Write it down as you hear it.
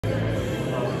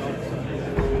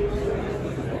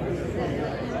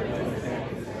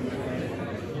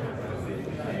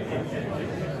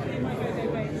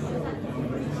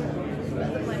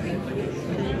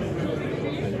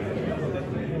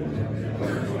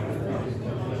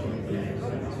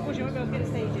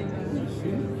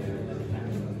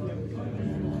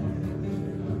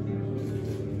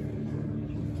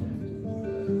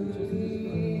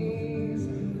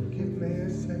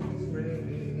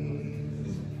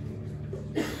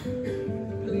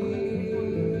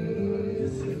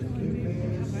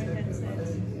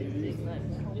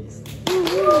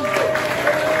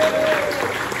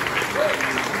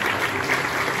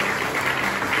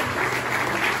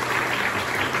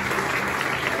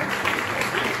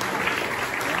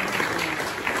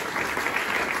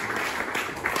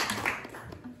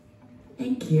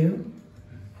you.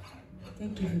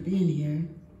 Thank you for being here.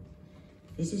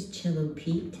 This is Cello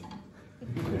Pete.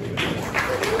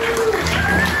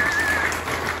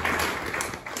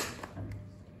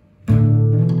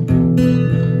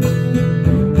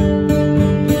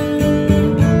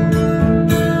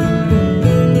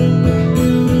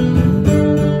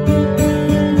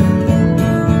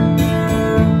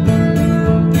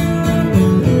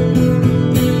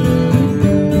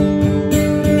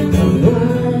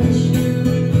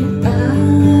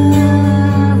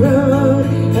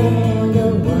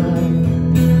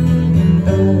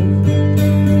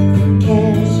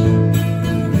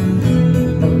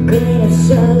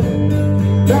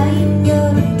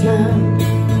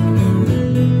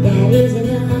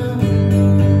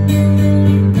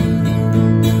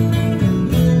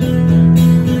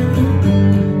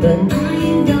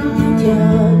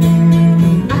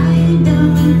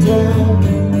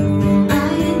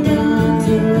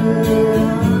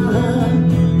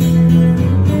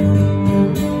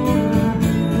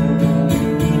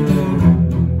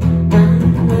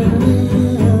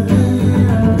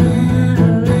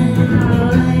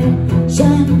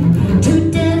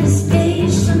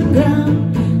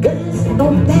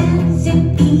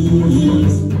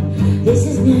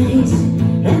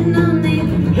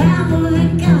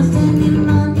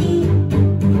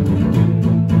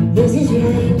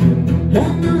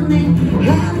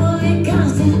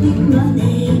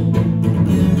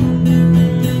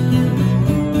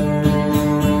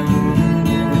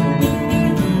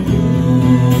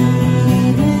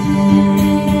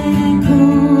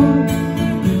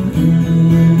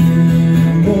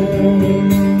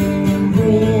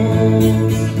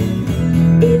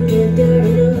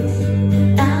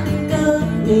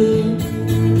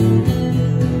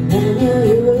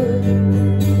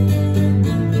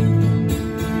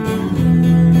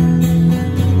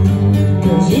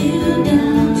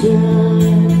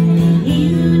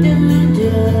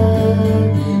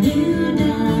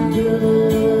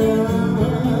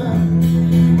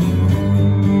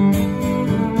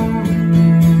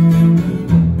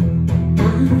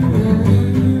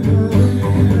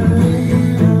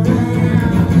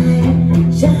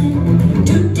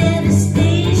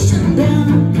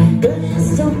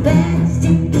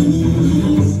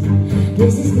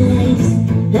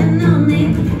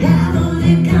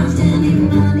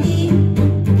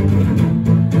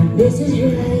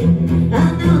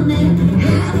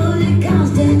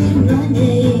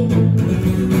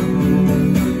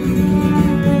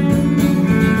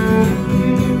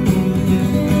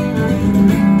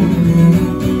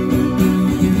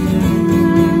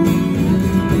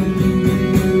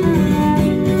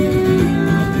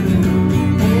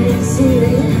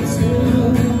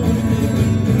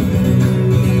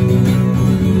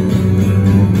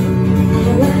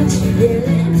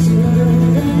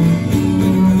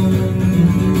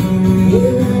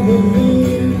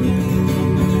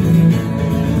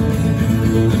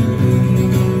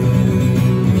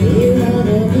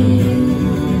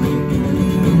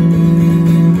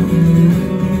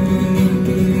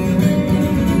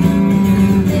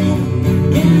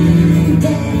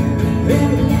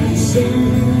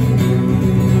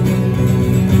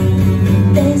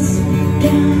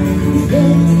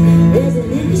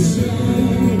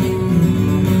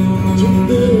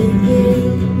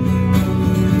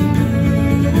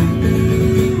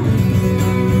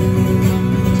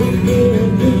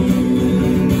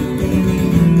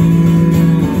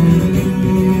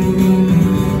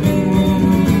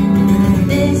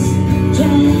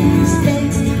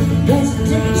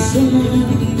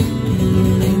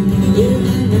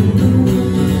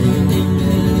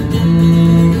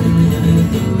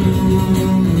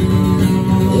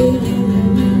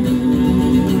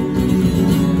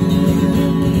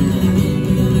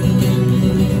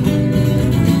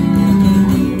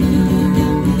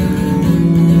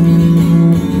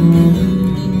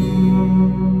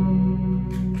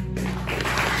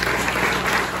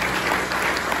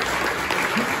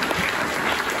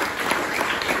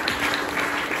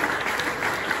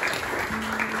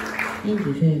 Thank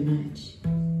you very much.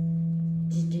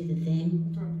 Did you do the thing?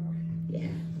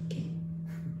 Yeah, okay.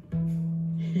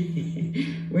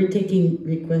 We're taking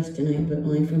requests tonight, but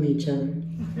only from each other.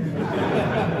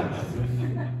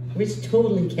 Which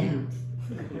totally counts.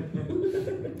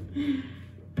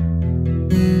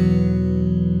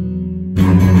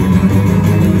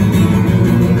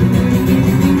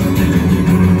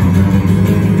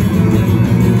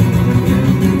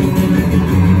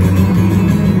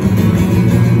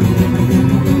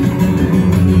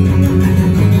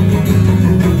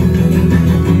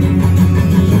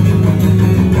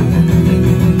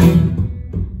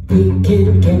 You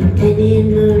can't get any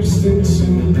more.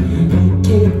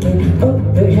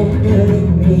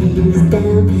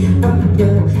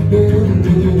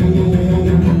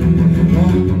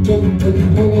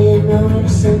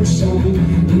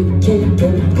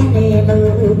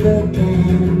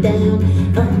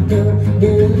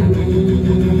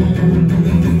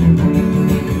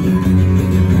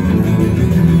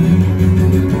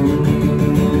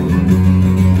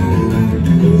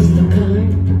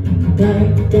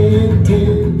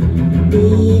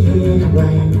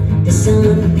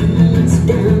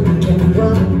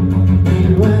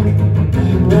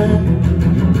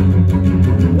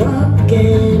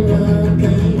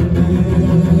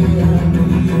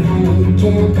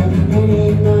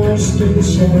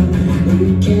 show.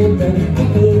 You can't put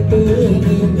anything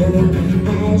in your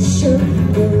eyes, show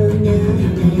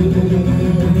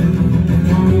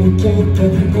I can't get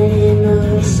any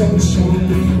more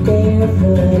sunshine.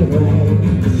 Barefoot while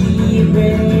he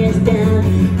rains down.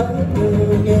 Oh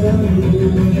no.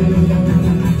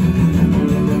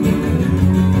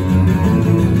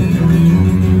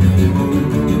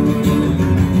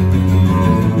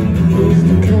 Here's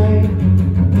the car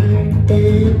parked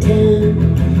downtown.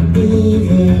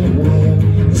 Leave it while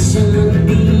the sun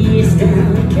beats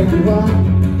down. Can walk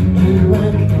and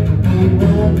walk and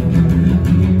walk.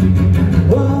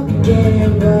 Walk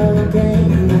and walk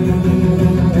and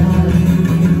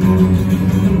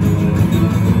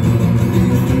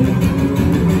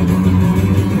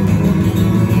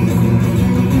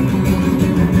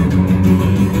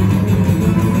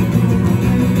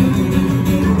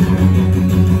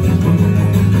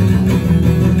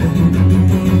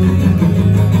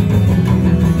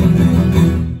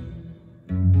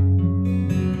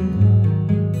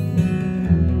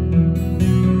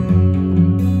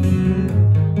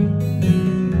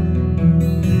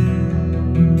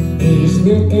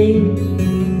nothing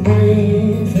I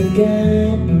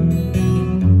forgot.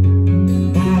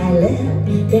 I left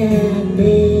that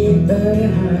paper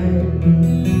heart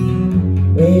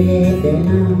where it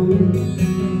belonged,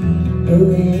 who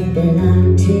it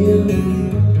belonged to,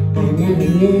 I never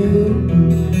knew.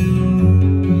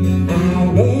 I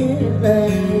never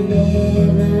knew.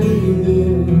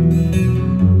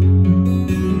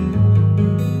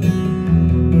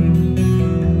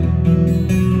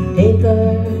 Paper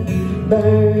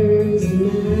burns and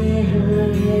my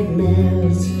heart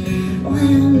melts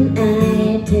when I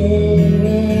tear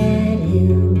at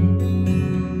you.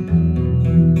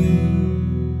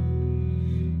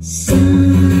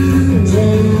 Sun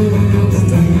drops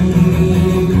down,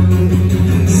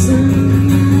 sun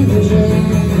drops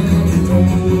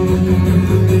down,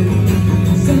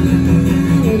 sun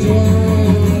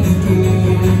drops down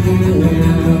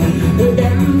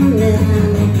now.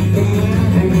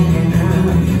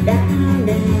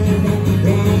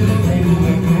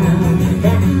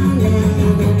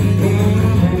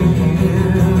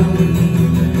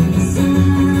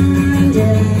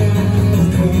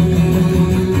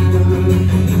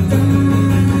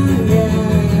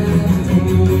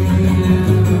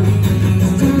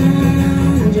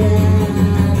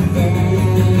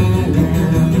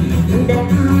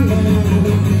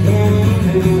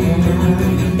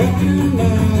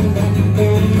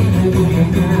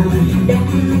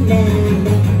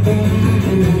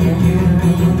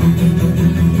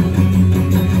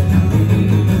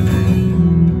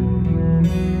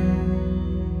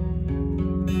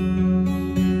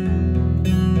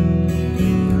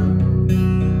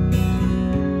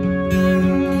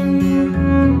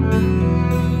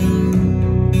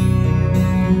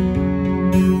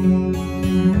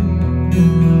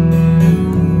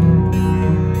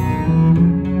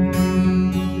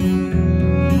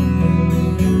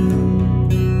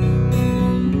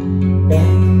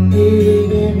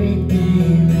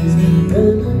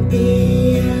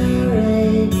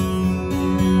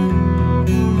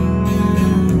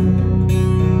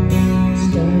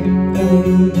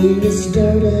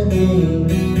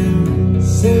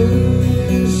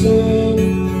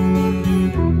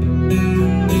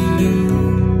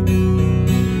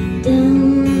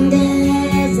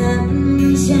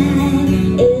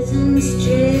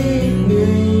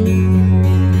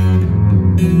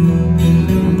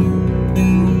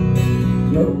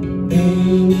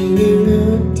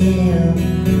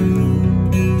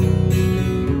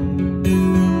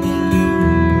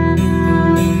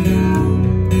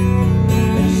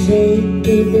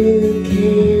 Shaky blue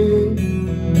can,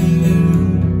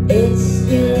 it's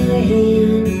your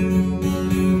hand.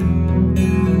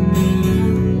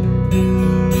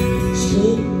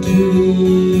 Shaky,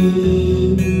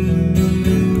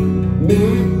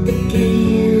 not the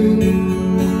can.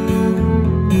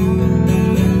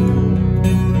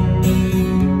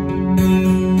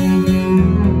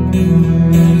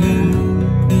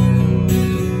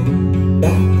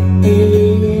 But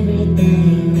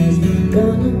everything was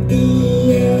gonna be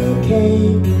okay.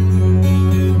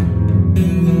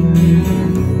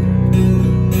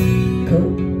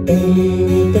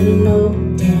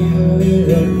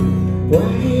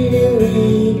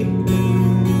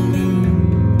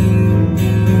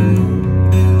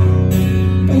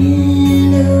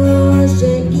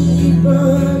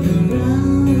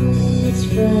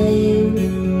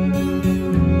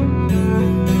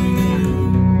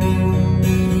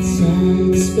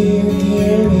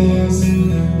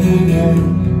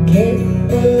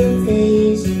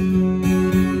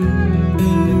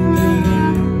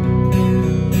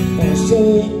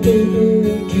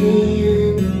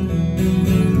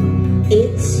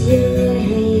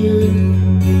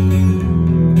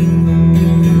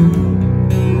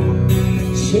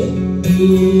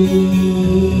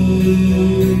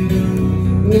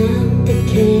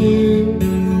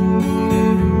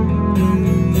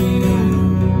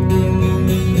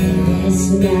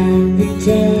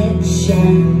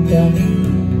 shot of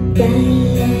guy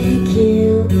like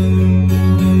you.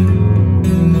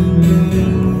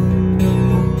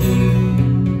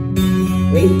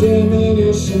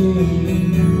 Redemption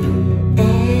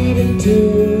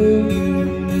attitude.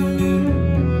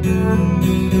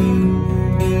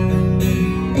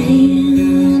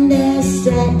 And I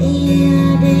said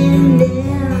in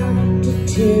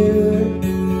altitude.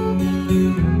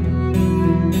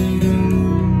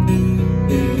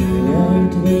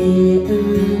 Loved me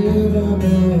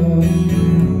unlovable.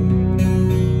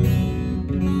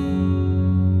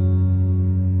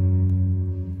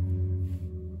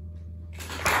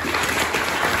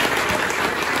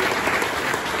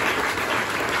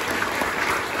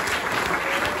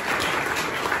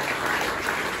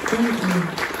 Thank you.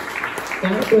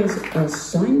 That was a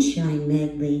Sunshine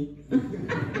medley.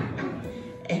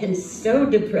 And so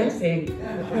depressing.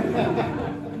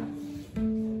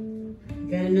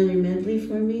 Got another medley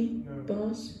for me,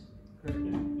 boss?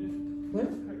 What?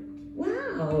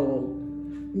 Wow.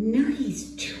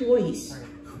 Nice choice.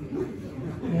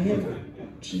 I have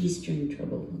G-string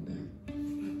trouble. Hold on.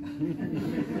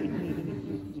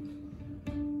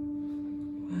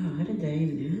 Wow, how did that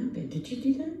even happen? Did you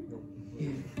do that?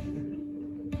 Yeah.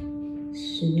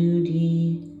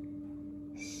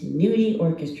 Snooty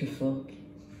orchestra folk.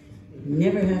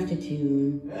 Never have to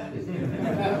tune.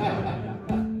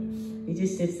 He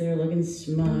just sits there looking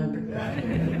smug.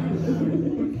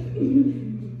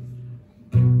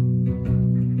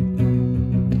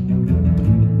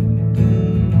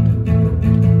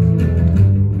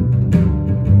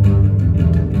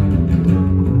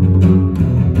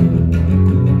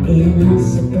 In a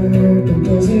suburban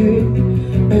desert,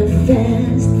 a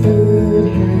fast food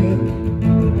hike,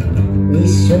 we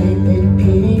swipe and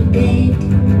paint paint,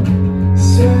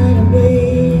 slide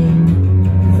away,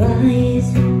 flies,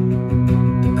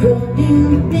 crawling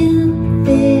milk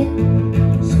fed,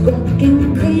 squawking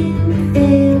cream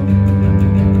fed,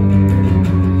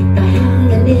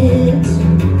 behind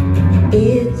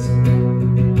it's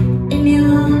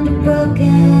immune to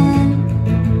broken,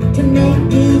 to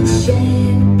make it shine.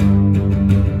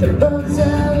 The bolts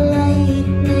of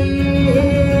lightning.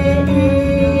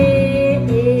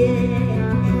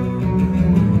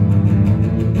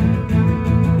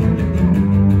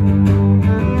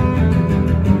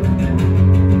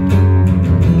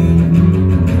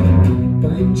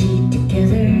 Bungee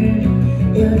together,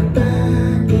 your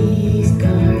body's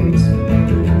guards.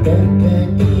 The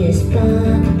bloodiest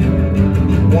bond,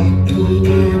 blacking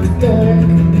out the dark.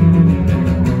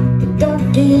 The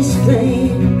darkest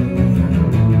flame.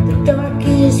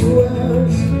 Darkest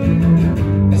woes,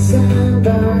 a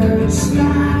sunburned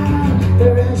smile, the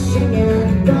rushing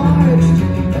and barged,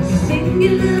 a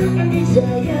singular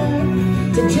desire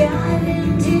to drive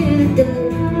into the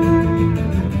dirt.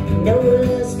 No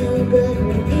lust, no blood,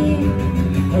 no eat,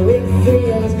 with free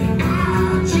as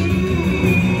algae.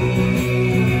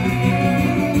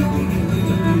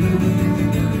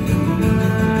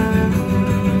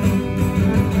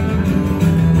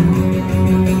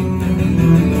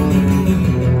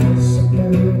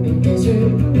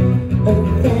 A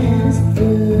fast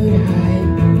food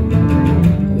hike,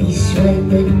 we swipe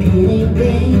with peeling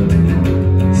paint,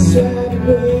 slide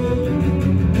away,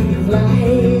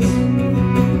 flies,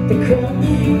 the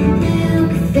crawling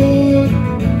milk fed,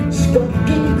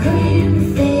 squawking cream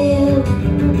filled,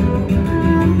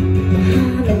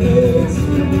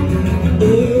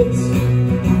 it's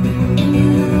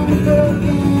immune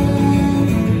broken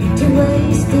to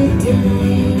wasted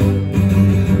time,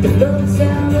 the boats are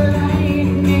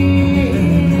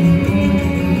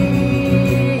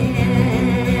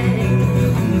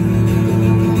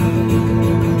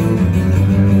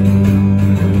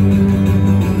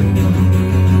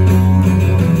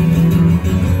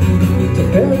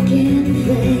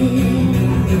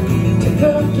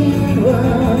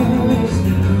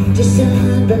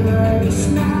sunburned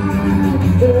smile,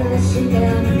 the rushing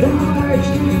and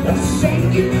gorged, a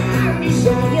singular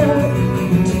desire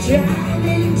to drive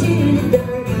into the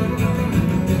dark.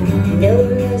 No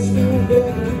rest, no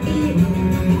blood, no eat,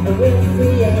 we're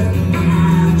free as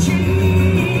algae.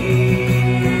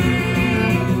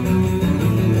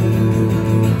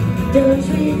 Those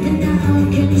with the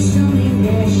non-consuming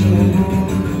passion,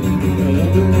 they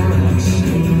unlock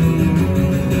street.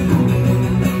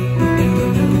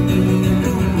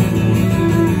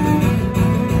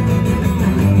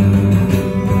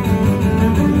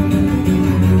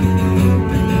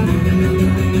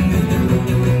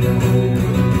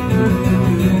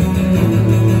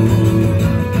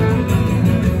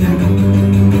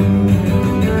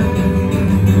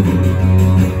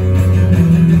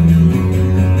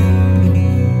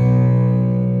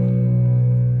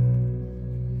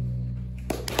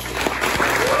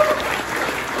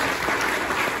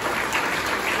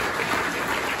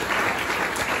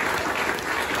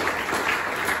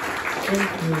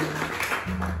 Thank you.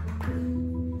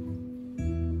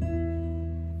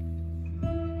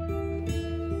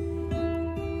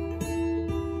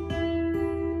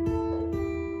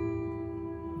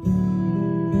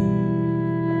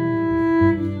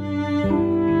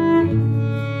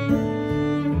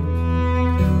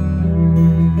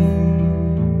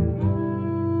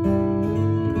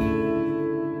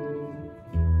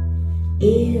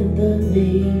 In the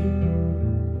lane,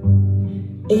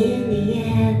 in the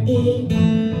alley,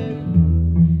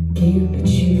 Cupid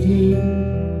shooting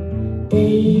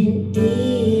dandelions.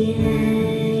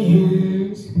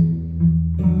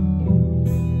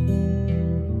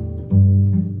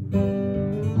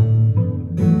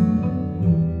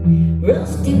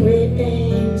 Rusty red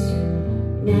lanes,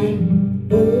 night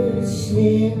was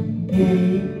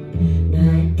slipping,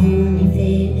 night only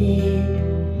fading,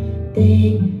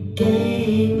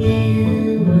 thinking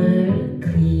you were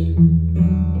clean.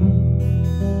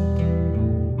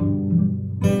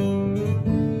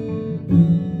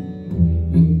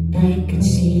 When I could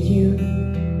see you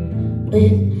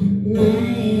with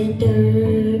my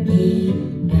dirty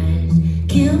eyes,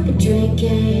 Cupid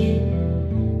drinking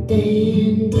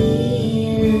dandelion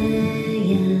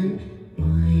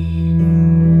wine.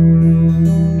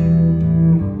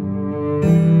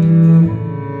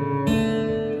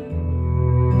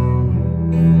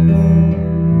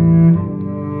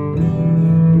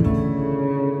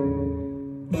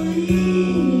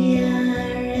 We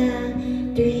are a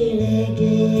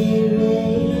three-legged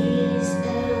race,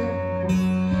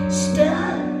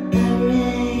 starring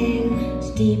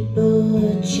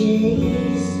steeplechase.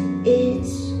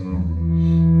 It's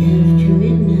after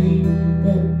midnight,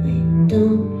 but we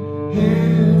don't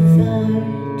have far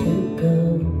to go.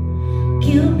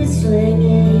 Cupid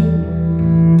slinging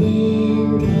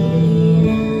dandelion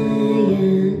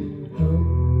hope.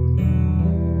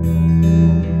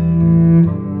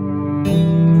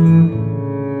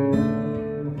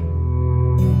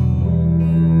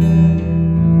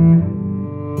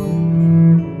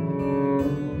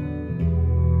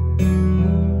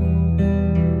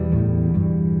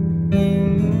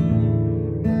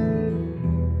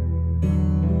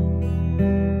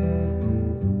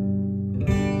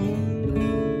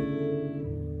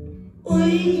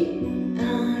 We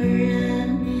are a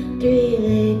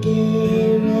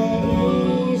three-legged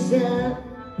race,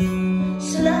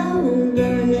 slow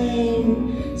burning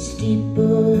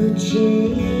steeplechase.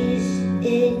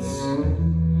 It's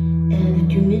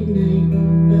after midnight,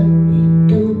 but we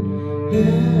don't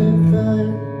have far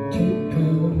to go.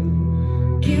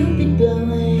 Cupid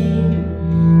blowing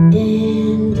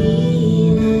dandelion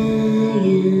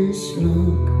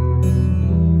smoke.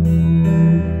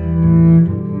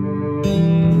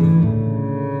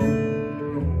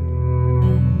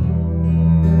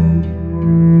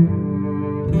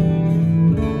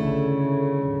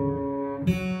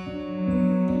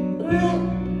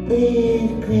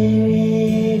 With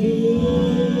clarity,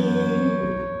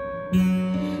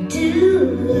 to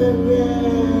the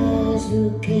us who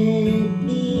can't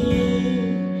be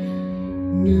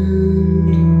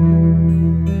numbed,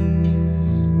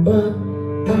 walk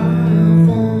off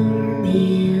arm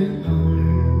in arm.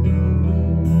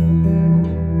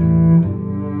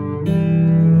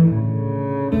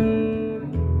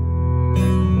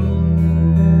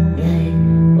 Like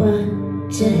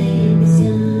watching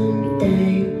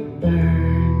something burn.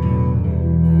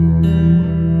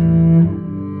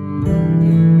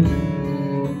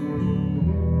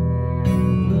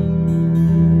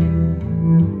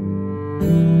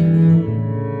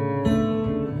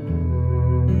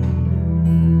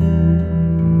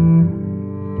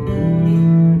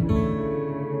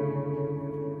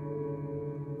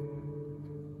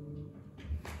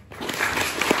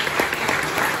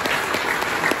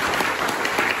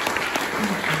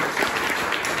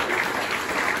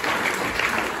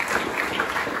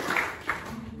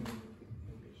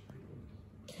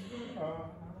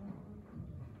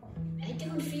 I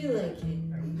don't feel like it.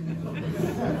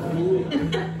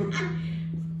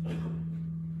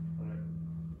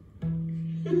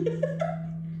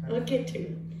 I'll get to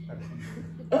it.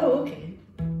 Oh, okay.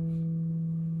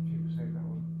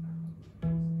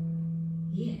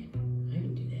 Yeah, I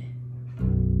can do that.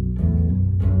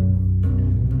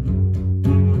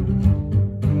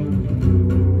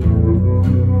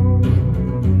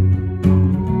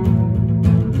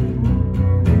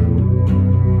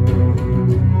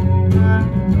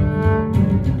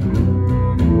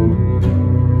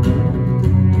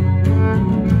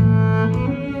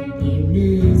 You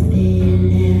must be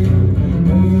left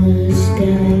in the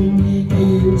sky.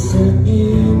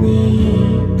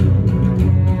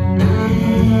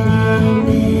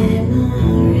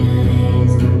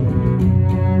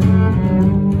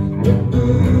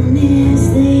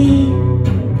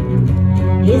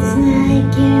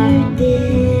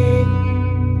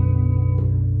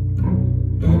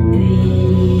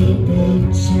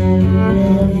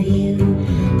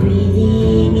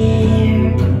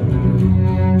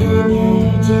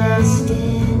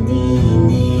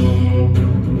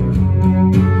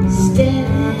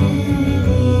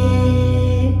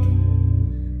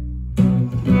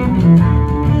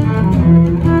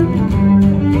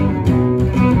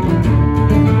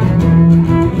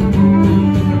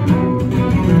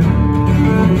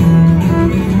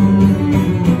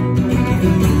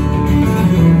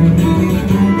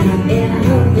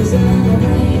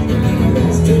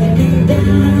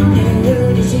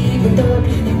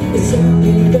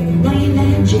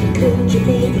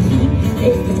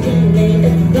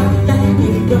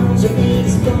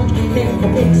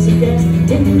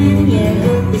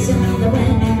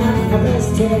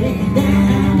 staring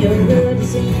down your road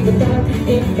is in the dark.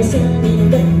 It's sunny,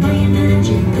 but all your nights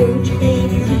you coach,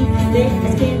 baby, heat, let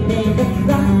us get made up,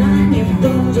 rock on your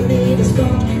bones, or made a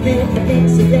sponge, let the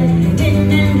fix it up,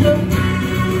 didn't and look.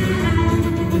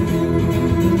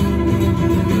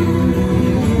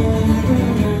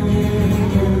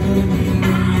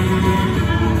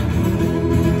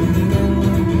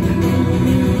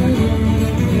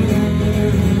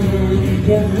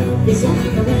 Your hope is on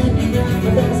the way, on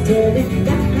the bus tearing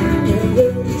down your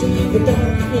road is in the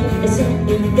dark. In the sun,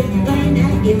 in the fire,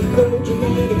 now you're cold, you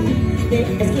made it heat. Let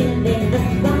us get made up,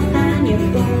 rock on your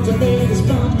bones, or made a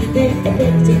sponge, let the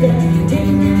fix it up,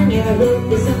 turn down. Your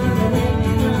hope is on the way,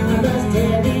 on the bus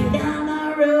tearing down the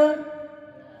road.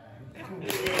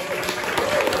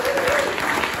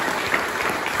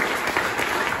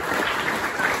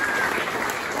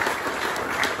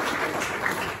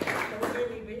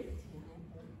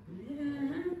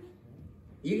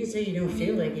 You can say you don't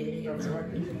feel like it.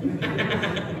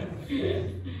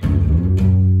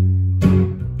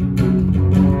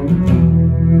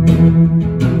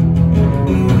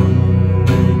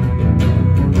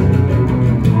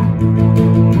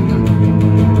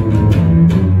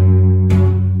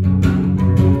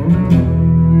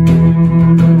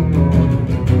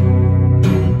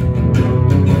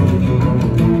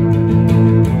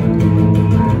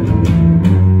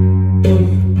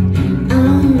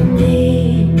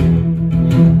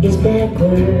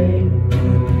 Backward,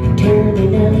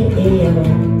 terminally ill,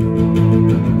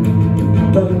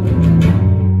 but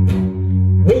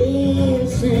we'll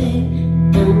sing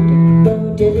under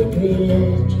Diddley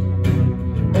Bridge,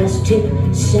 us two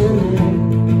summer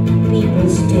people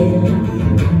still.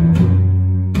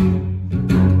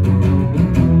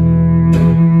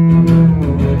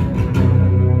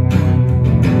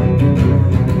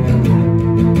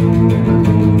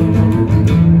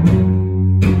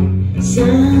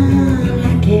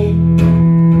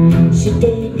 She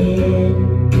did,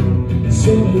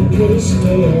 sitting pretty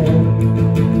still,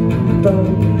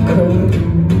 bone cold,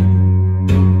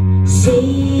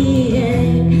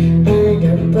 seeing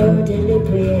under Diddley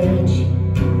Bridge,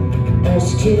 us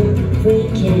two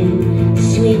freaking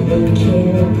sweetly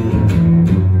killed.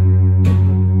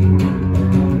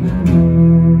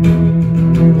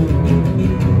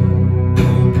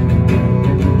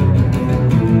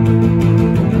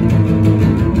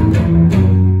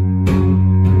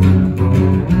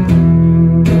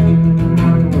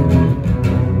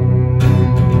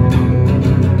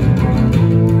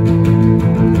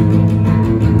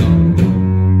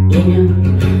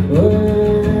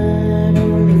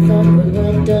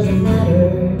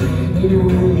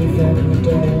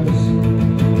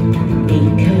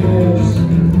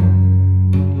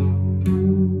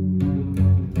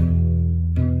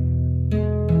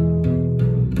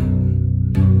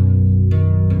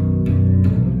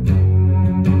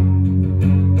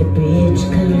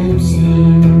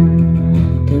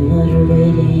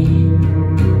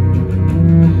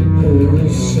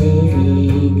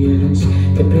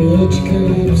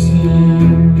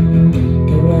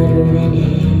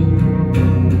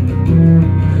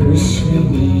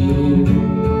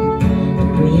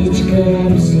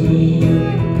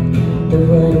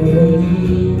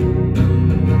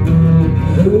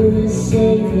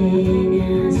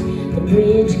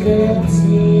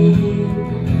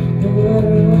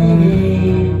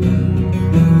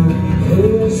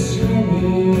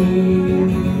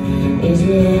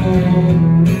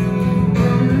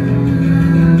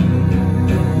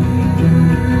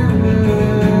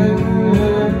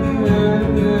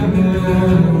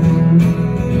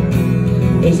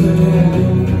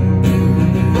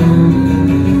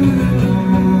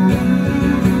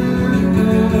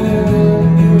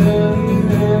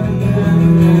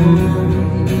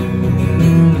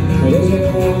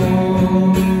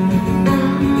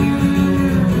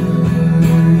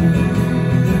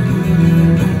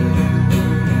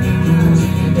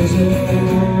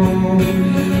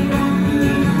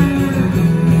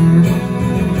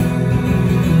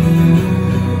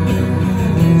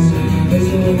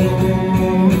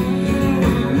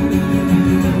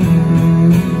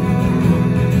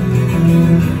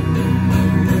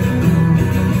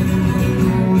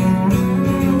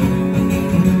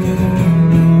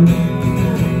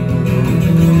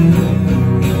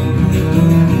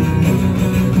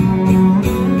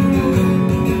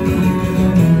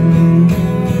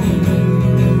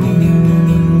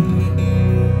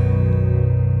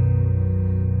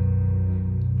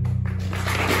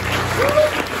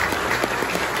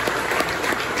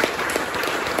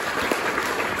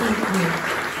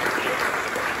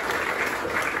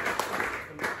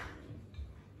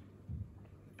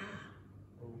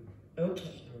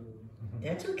 Okay.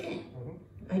 That's okay.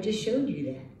 I just showed you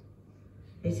that.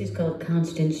 This is called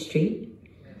Constance Street.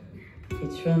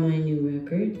 It's from my new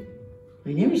record.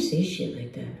 I never say shit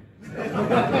like that.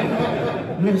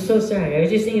 I'm so sorry. I was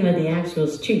just thinking about the actual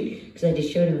street because I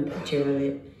just showed him a picture of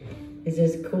it. It's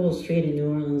this cool street in New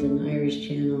Orleans, an Irish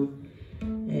Channel.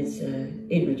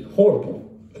 It was horrible.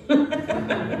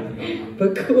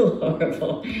 But cool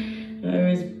horrible. I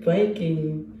was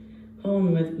biking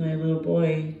home with my little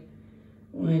boy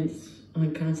once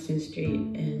on Constance Street,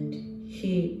 and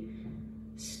he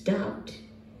stopped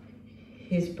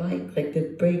his bike, like the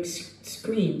brakes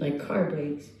screamed like car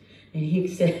brakes, and he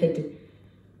said,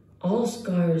 "All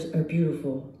scars are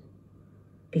beautiful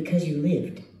because you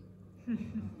lived."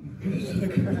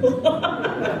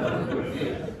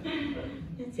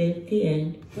 That's it, the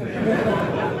end.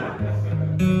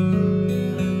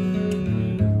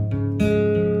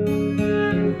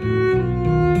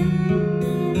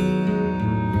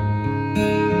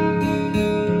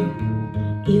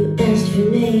 You asked for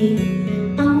me,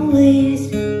 always.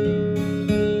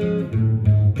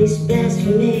 This best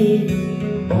for me,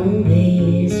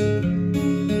 always.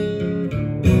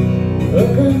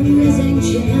 Woke up missing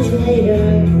chance later.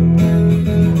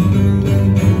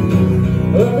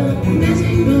 Woke up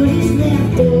missing booties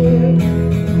laughter.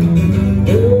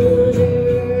 Those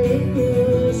early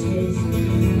roses,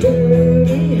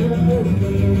 dirty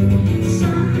hoping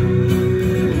sound.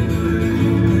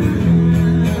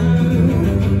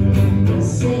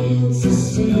 Since the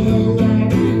sinner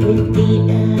with the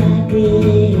ugly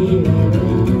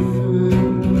around fun.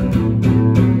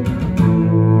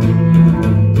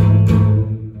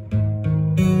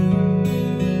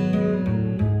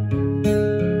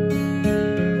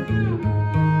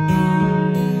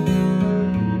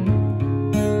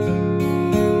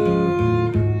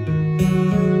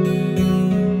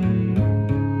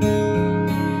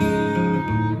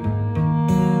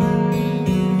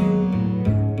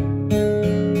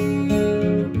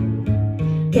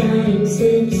 Guy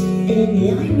sips in the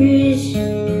Irish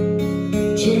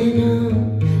Channel,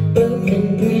 broken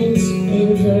prints in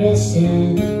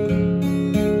fluorescent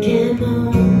camo,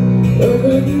 woke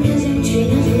up missing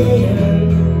translator.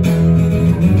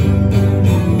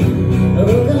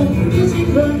 Woke up missing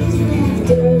booties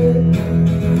laughter.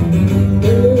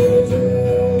 Those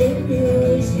early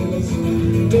voices,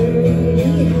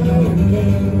 dirty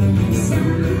hoping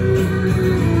sound.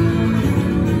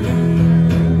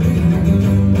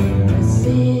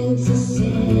 Since the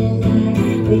sinner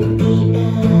with the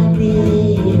ugly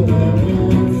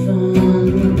around fun.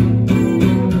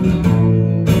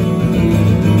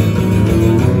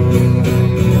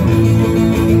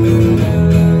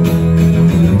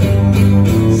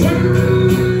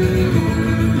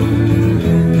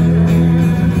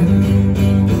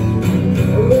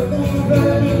 Woke up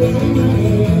early with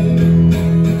money.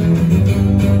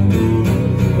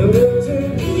 The rose are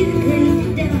being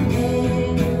green down.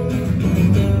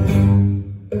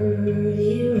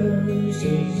 Early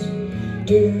roses,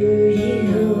 dirty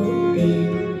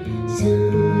hoping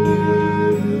sound.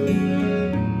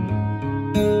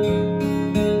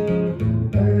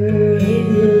 Early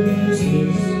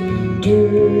roses,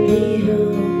 dirty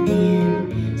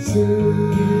hoping sound.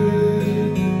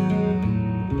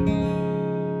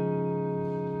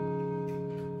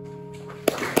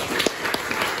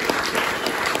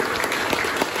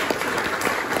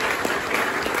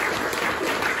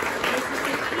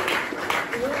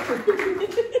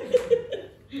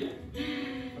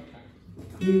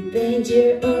 You paint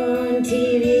your own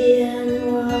TV on the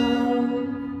wall,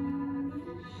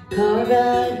 carve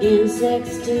out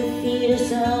insects to feed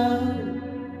us all.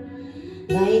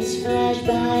 Lights flash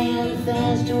by and the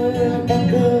fast world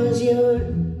echoes your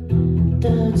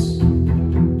thoughts.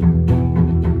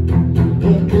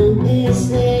 Your compass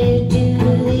led to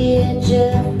the edge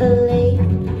of the lake.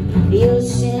 You'll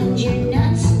send your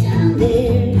nuts down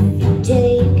there if you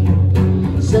take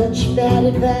such bad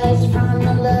advice from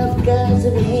the love gods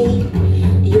of hate.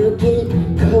 You'll get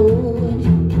cold,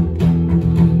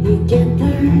 you get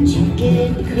burned, you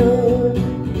get cold.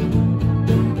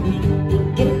 You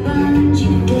get burned,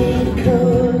 you get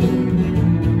cold.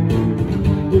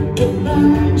 You get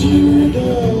burned, you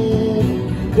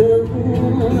get cold.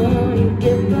 You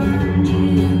get burned,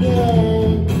 you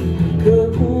get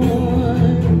cold.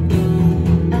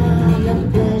 On the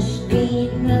bus screen,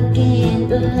 looking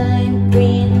blind,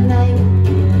 green light.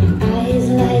 Eyes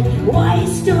like white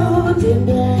stones in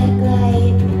black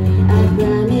light. I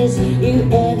promise you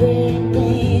everything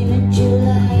that you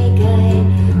like. I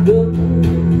go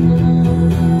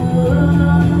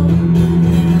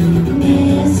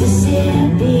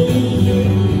Mississippi,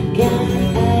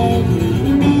 God,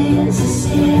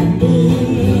 Mississippi.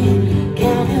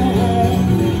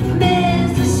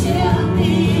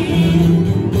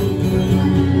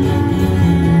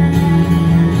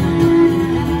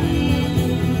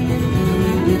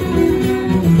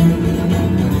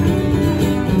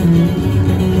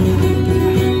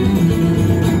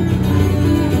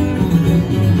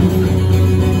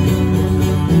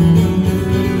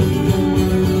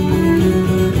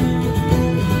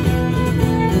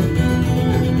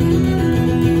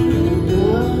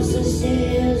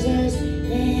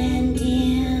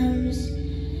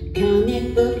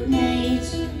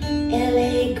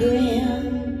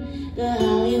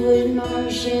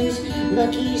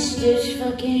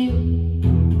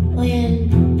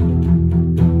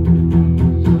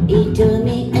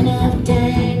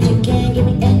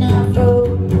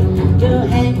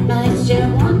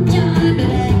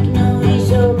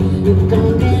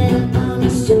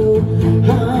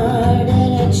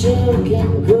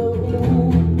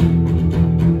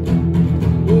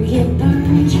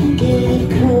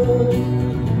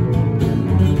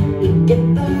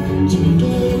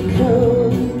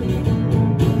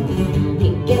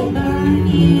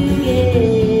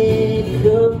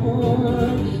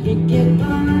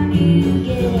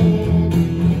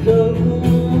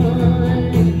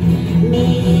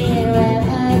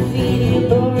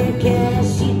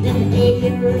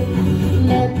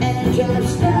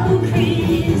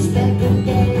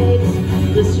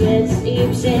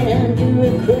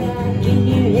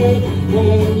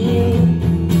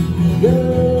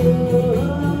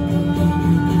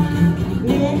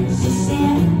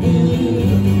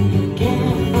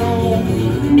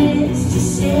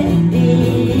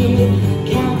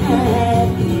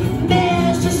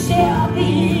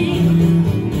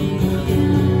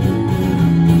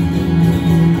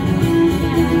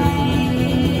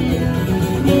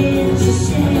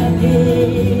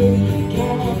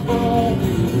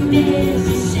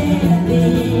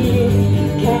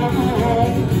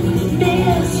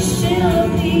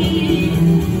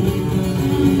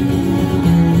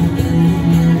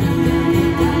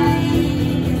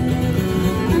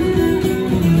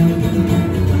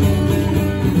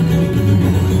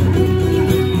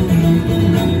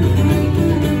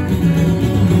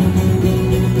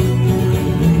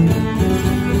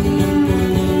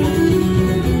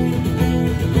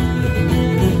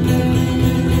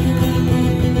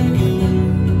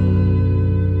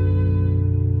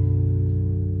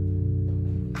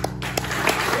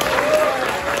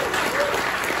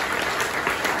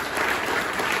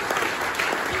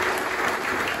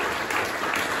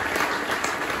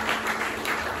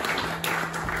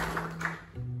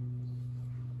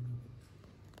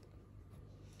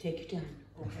 Take your time.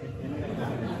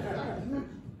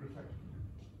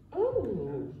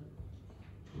 Oh,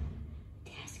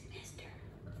 Taskmaster.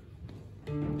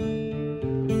 I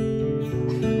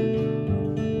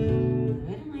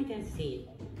don't like that seat.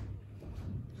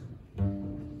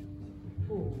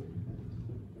 Oh.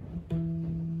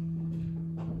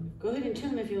 Go ahead and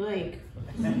tune if you like.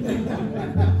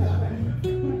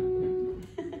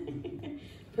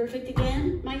 Perfect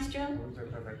again, Maestro?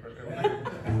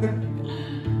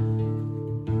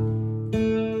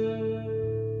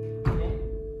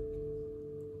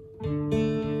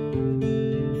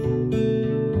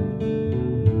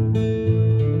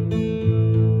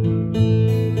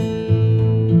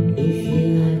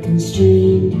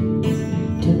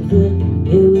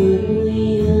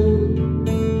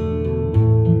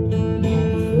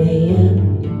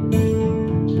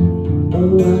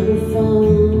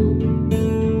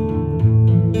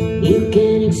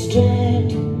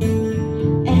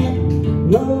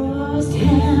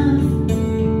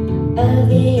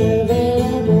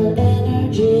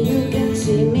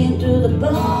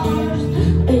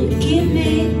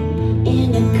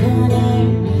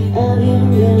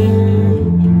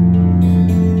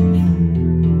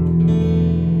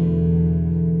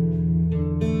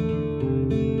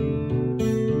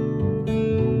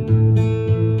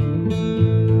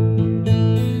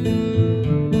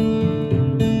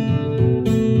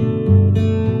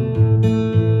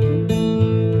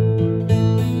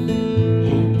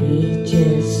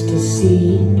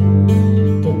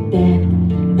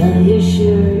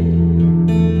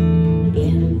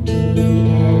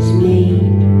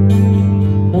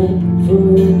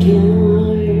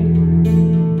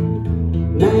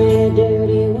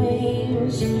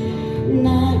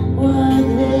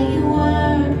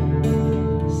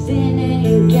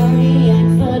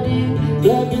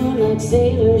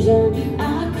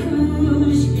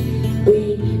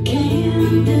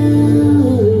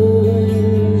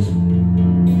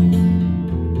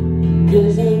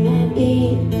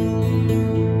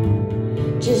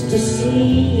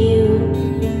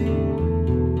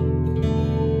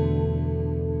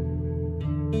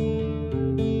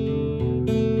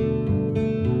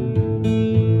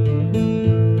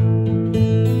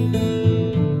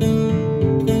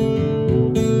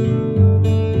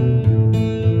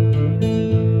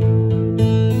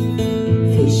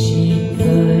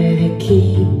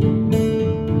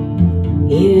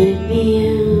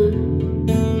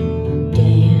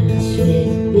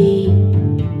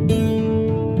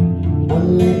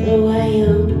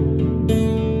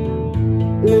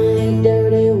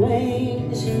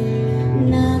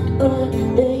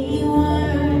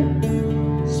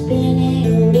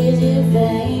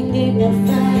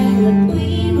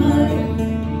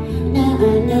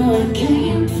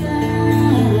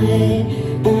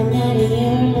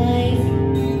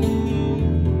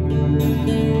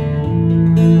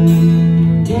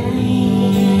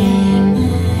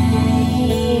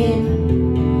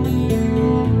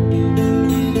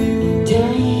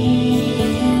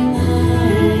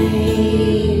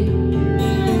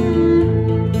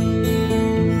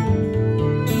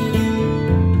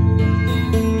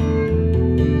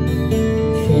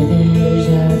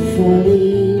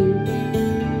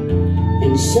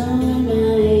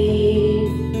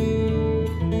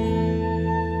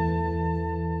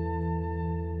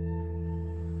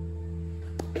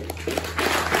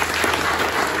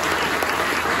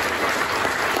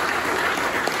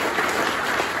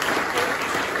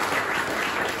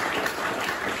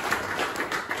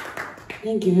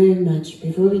 Thank you very much.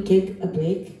 Before we take a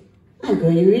break, I'm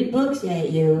going to read books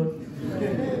at you.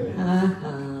 Ha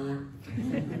ha.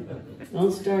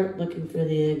 Don't start looking for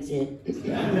the exit.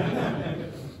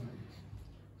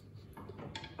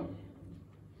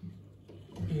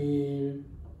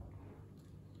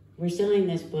 We're selling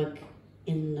this book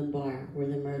in the bar where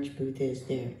the merch booth is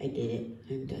there. I did it.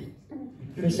 I'm done.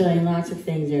 We're selling lots of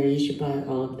things there. You should buy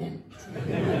all of them.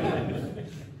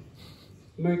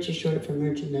 Merch is short for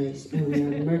merchandise, and we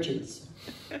are merchants.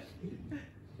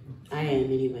 I am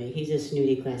anyway. He's a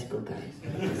snooty classical guy.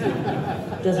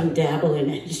 Doesn't dabble in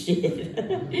that shit.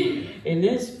 In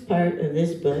this part of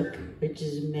this book, which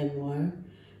is a memoir,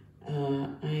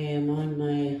 I am on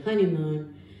my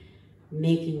honeymoon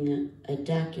making a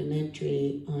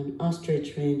documentary on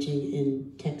ostrich ranching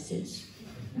in Texas.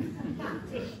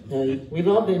 So we've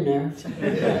all been there.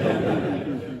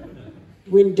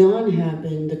 When dawn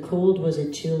happened, the cold was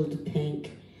a chilled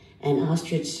pink, and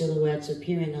ostrich silhouettes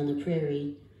appearing on the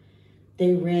prairie.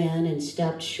 They ran and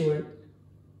stopped short,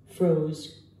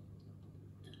 froze.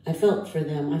 I felt for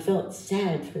them. I felt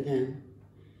sad for them.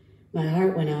 My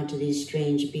heart went out to these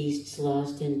strange beasts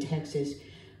lost in Texas,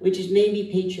 which is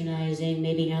maybe patronizing,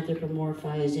 maybe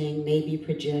anthropomorphizing, maybe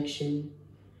projection.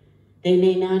 They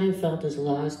may not have felt as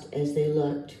lost as they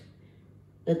looked,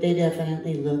 but they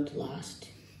definitely looked lost.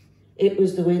 It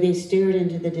was the way they stared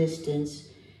into the distance,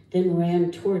 then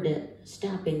ran toward it,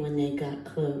 stopping when they got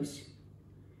close.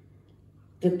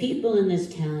 The people in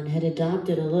this town had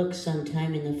adopted a look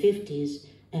sometime in the 50s,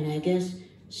 and I guess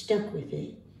stuck with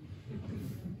it.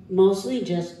 Mostly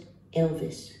just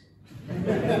Elvis.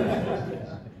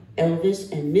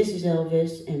 Elvis and Mrs.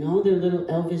 Elvis and all their little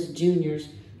Elvis Juniors,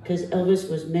 because Elvis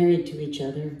was married to each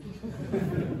other.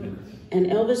 And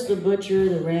Elvis the butcher,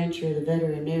 the rancher, the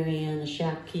veterinarian, the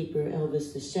shopkeeper,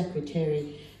 Elvis the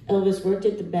secretary. Elvis worked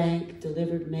at the bank,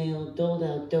 delivered mail, doled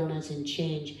out donuts and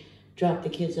change, dropped the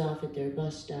kids off at their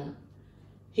bus stop.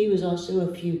 He was also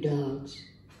a few dogs.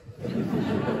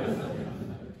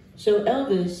 So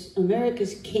Elvis,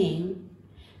 America's king,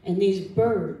 and these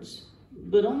birds,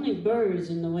 but only birds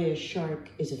in the way a shark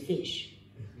is a fish.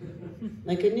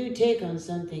 Like a new take on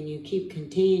something you keep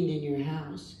contained in your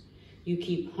house, you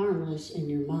keep harmless in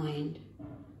your mind,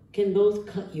 can both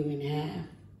cut you in half.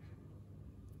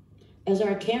 As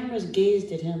our cameras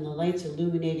gazed at him, the lights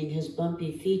illuminating his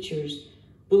bumpy features,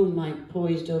 boom mic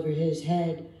poised over his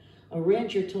head, a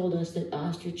rancher told us that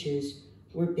ostriches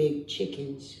were big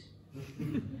chickens.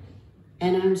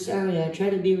 And I'm sorry, I try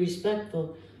to be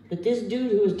respectful, but this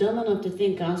dude who was dumb enough to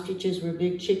think ostriches were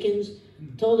big chickens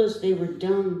told us they were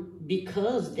dumb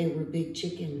because they were big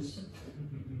chickens.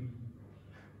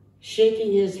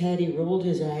 Shaking his head, he rolled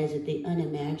his eyes at the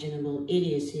unimaginable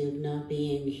idiocy of not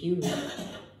being human.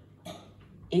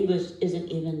 English isn't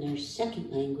even their second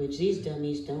language. These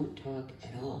dummies don't talk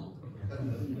at all.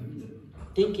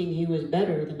 Thinking he was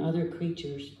better than other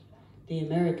creatures, the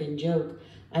American joke.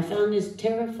 I found this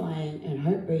terrifying and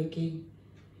heartbreaking.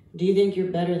 Do you think you're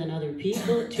better than other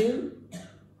people, too?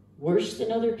 Worse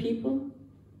than other people?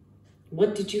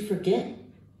 What did you forget?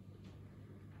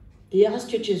 The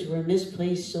ostriches were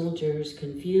misplaced soldiers,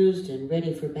 confused and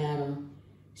ready for battle.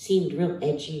 Seemed real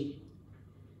edgy.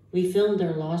 We filmed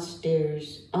their lost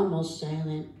stares, almost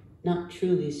silent, not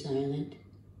truly silent.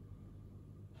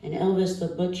 And Elvis the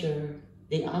butcher,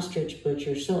 the ostrich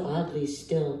butcher, so oddly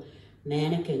still,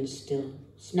 mannequin still,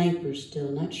 sniper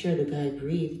still, not sure the guy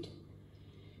breathed.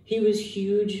 He was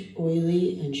huge,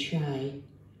 oily, and shy.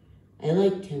 I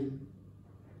liked him.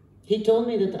 He told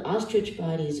me that the ostrich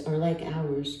bodies are like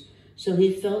ours, so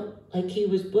he felt like he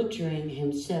was butchering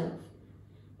himself,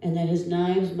 and that his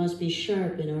knives must be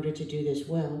sharp in order to do this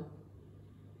well.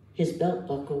 His belt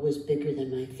buckle was bigger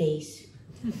than my face.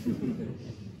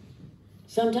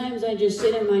 Sometimes I just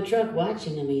sit in my truck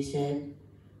watching them, he said.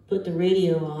 Put the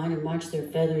radio on and watch their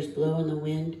feathers blow in the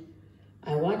wind.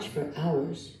 I watch for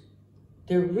hours.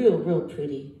 They're real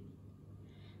pretty.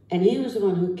 And he was the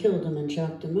one who killed them and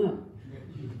chopped them up.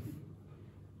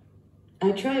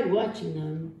 I tried watching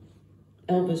them,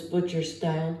 Elvis Butcher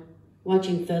style,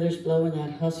 watching feathers blow in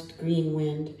that husked green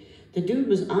wind. The dude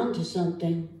was onto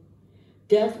something.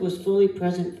 Death was fully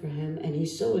present for him, and he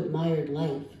so admired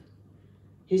life.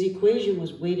 His equation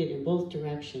was weighted in both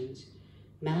directions,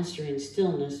 mastering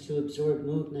stillness to absorb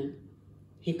movement.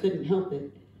 He couldn't help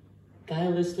it.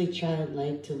 Guilelessly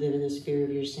childlike to live in the sphere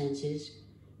of your senses,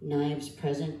 knives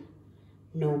present,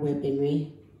 no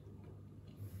weaponry.